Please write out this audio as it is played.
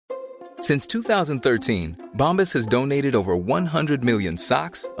Since 2013, Bombas has donated over 100 million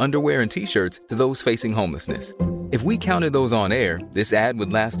socks, underwear, and T-shirts to those facing homelessness. If we counted those on air, this ad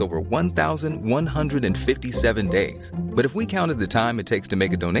would last over 1,157 days. But if we counted the time it takes to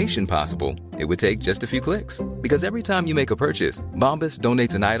make a donation possible, it would take just a few clicks. Because every time you make a purchase, Bombas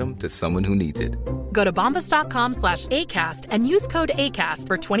donates an item to someone who needs it. Go to bombas.com/ACAST and use code ACAST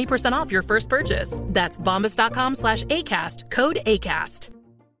for 20% off your first purchase. That's bombas.com/ACAST, code ACAST.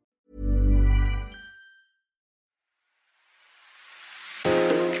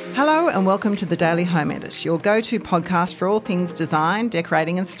 Hello and welcome to The Daily Home Edit, your go-to podcast for all things design,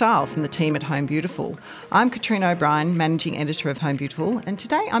 decorating and style from the team at Home Beautiful. I'm Katrina O'Brien, Managing Editor of Home Beautiful, and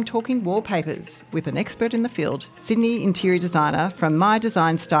today I'm talking wallpapers with an expert in the field, Sydney interior designer from My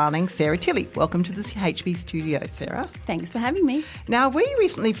Design Styling, Sally Tilley. Welcome to the HB studio, Sarah. Thanks for having me. Now, we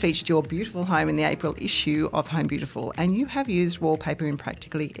recently featured your beautiful home in the April issue of Home Beautiful, and you have used wallpaper in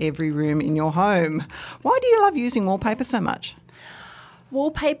practically every room in your home. Why do you love using wallpaper so much?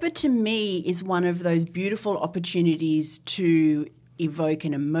 Wallpaper to me is one of those beautiful opportunities to evoke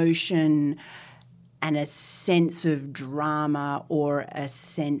an emotion and a sense of drama or a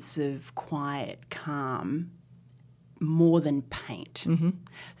sense of quiet calm more than paint. Mm-hmm.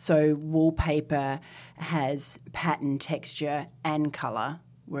 So wallpaper has pattern, texture and colour,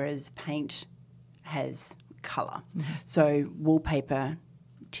 whereas paint has colour. Mm-hmm. So wallpaper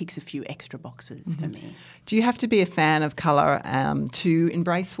ticks a few extra boxes for me. Do you have to be a fan of colour to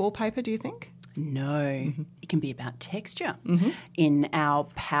embrace wallpaper, do you think? No, it can be about texture. Mm-hmm. In our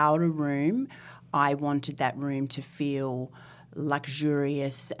powder room, I wanted that room to feel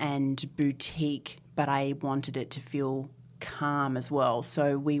luxurious and boutique, but I wanted it to feel calm as well.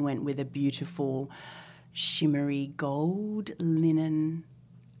 So we went with a beautiful shimmery gold linen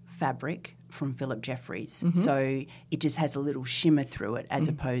fabric from Philip Jeffries. Mm-hmm. So it just has a little shimmer through it as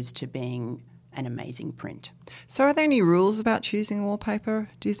opposed to being an amazing print. So are there any rules about choosing wallpaper,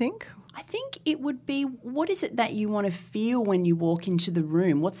 do you think? I think it would be, what is it that you want to feel when you walk into the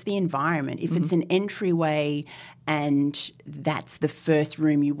room? What's the environment? If it's an entryway and that's the first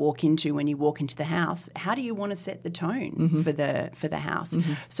room you walk into when you walk into the house, how do you want to set the tone for the house?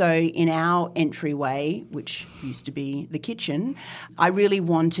 Mm-hmm. So in our entryway, which used to be the kitchen, I really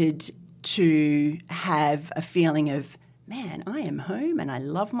wanted to have a feeling of, man, I am home and I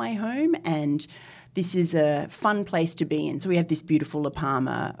love my home and this is a fun place to be in. So we have this beautiful La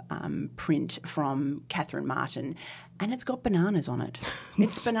Palma print from Catherine Martin and it's got bananas on it.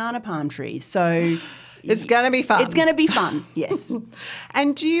 It's banana palm trees. So it's going to be fun. It's going to be fun, yes.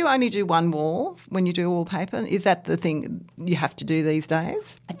 And do you only do one wall when you do wallpaper? Is that the thing you have to do these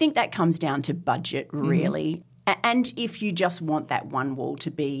days? I think that comes down to budget, really. Mm-hmm. And if you just want that one wall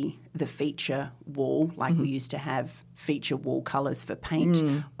to be the feature wall, like we used to have feature wall colours for paint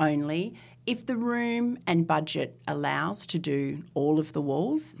only, if the room and budget allows to do all of the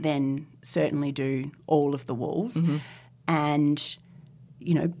walls, then certainly do all of the walls. Mm-hmm. And,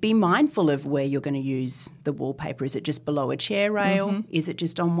 you know, be mindful of where you're going to use the wallpaper. Is it just below a chair rail? Mm-hmm. Is it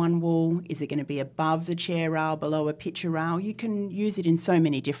just on one wall? Is it going to be above the chair rail, below a picture rail? You can use it in so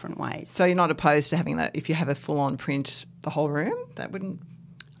many different ways. So you're not opposed to having that, if you have a full-on print, the whole room? That wouldn't...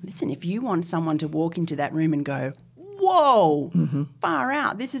 Listen, if you want someone to walk into that room and go, whoa, far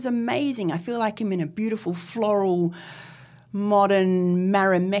out, this is amazing. I feel like I'm in a beautiful floral, modern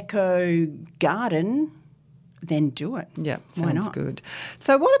Marimekko garden, then do it. Yeah, Why sounds not? good.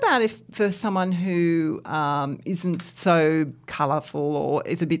 So what about if for someone who isn't so colourful or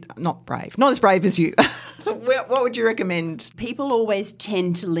is a bit not as brave as you, what would you recommend? People always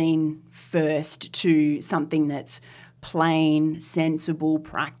tend to lean first to something that's plain, sensible,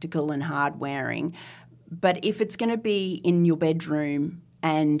 practical and hard-wearing. But if it's going to be in your bedroom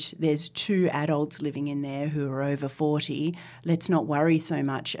and there's two adults living in there who are over 40, let's not worry so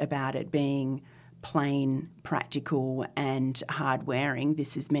much about it being plain, practical and hard-wearing.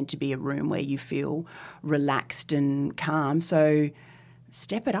 This is meant to be a room where you feel relaxed and calm. So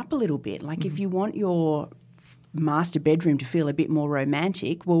step it up a little bit. Like if you want your master bedroom to feel a bit more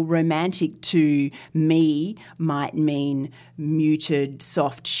romantic, well, romantic to me might mean muted,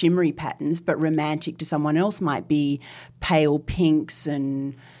 soft, shimmery patterns, but romantic to someone else might be pale pinks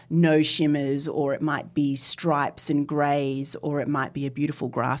and no shimmers, or it might be stripes and greys, or it might be a beautiful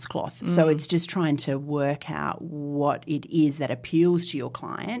grass cloth. So it's just trying to work out what it is that appeals to your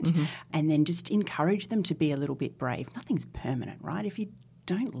client and then just encourage them to be a little bit brave. Nothing's permanent, right? If you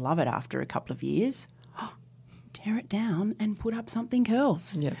don't love it after a couple of years, tear it down and put up something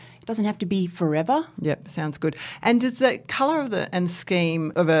else. Yep. It doesn't have to be forever. Yep, sounds good. And does the colour of and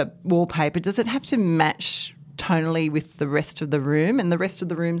scheme of a wallpaper, does it have to match tonally with the rest of the room and the rest of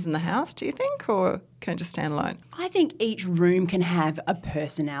the rooms in the house, do you think, or can it just stand alone? I think each room can have a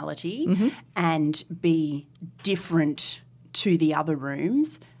personality and be different to the other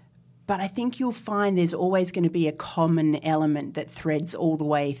rooms. But I think you'll find there's always going to be a common element that threads all the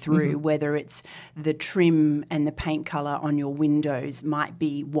way through, whether it's the trim and the paint colour on your windows might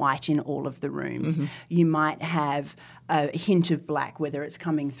be white in all of the rooms. You might have a hint of black, whether it's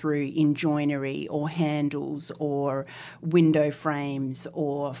coming through in joinery or handles or window frames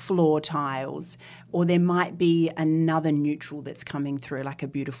or floor tiles, or there might be another neutral that's coming through, like a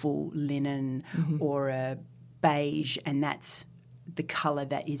beautiful linen or a beige, and that's the colour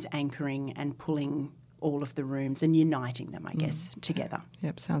that is anchoring and pulling all of the rooms and uniting them, I guess, together.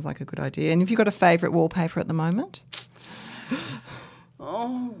 Yep, sounds like a good idea. And have you got a favourite wallpaper at the moment?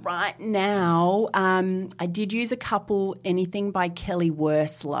 Oh, right now, I did use a couple, anything by Kelly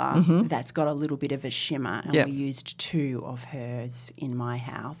Wersler that's got a little bit of a shimmer, and we used 2 of hers in my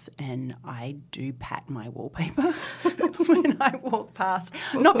house, and I do pat my wallpaper when I walk past.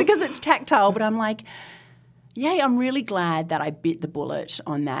 Not because it's tactile, but I'm like, yay, I'm really glad that I bit the bullet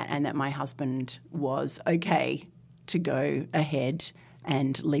on that and that my husband was okay to go ahead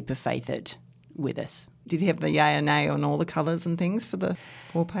and leap of faith it with us. Did he have the yay or nay on all the colours and things for the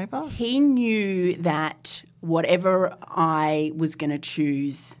wallpaper? He knew that whatever I was going to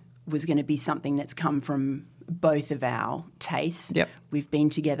choose was going to be something that's come from both of our tastes. Yep. We've been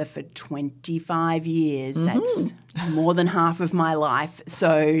together for 25 years. That's more than half of my life.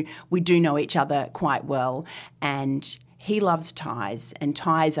 So we do know each other quite well. And he loves ties, and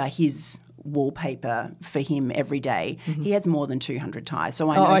ties are his wallpaper for him every day. He has more than 200 ties. So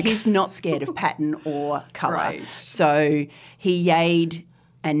I know he's not scared of pattern or colour. Right. So he yayed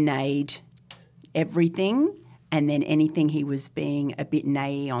and nayed everything. And then anything he was being a bit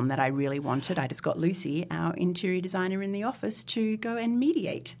nay on that I really wanted, I just got Lucy, our interior designer in the office, to go and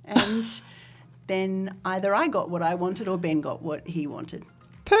mediate. And then either I got what I wanted or Ben got what he wanted.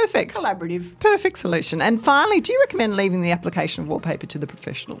 Perfect. Collaborative. Perfect solution. And finally, do you recommend leaving the application of wallpaper to the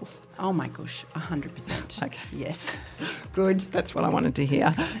professionals? Oh my gosh, 100%. Okay. Yes. Good. That's what I wanted to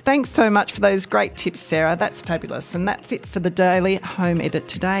hear. Thanks so much for those great tips, Sarah. That's fabulous. And that's it for the Daily Home Edit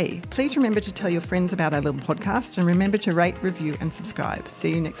today. Please remember to tell your friends about our little podcast, and remember to rate, review and subscribe.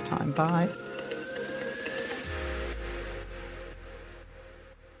 See you next time. Bye.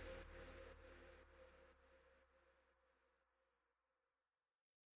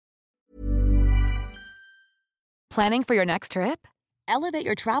 Planning for your next trip? Elevate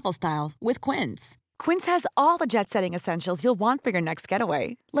your travel style with Quince. Quince has all the jet-setting essentials you'll want for your next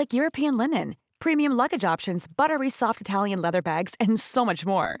getaway, like European linen, premium luggage options, buttery soft Italian leather bags, and so much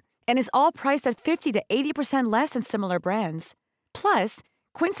more. And is all priced at 50 to 80% less than similar brands. Plus,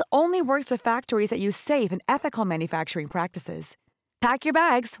 Quince only works with factories that use safe and ethical manufacturing practices. Pack your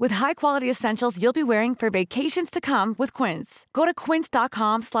bags with high-quality essentials you'll be wearing for vacations to come with Quince. Go to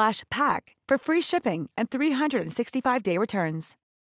quince.com/pack for free shipping and 365-day returns.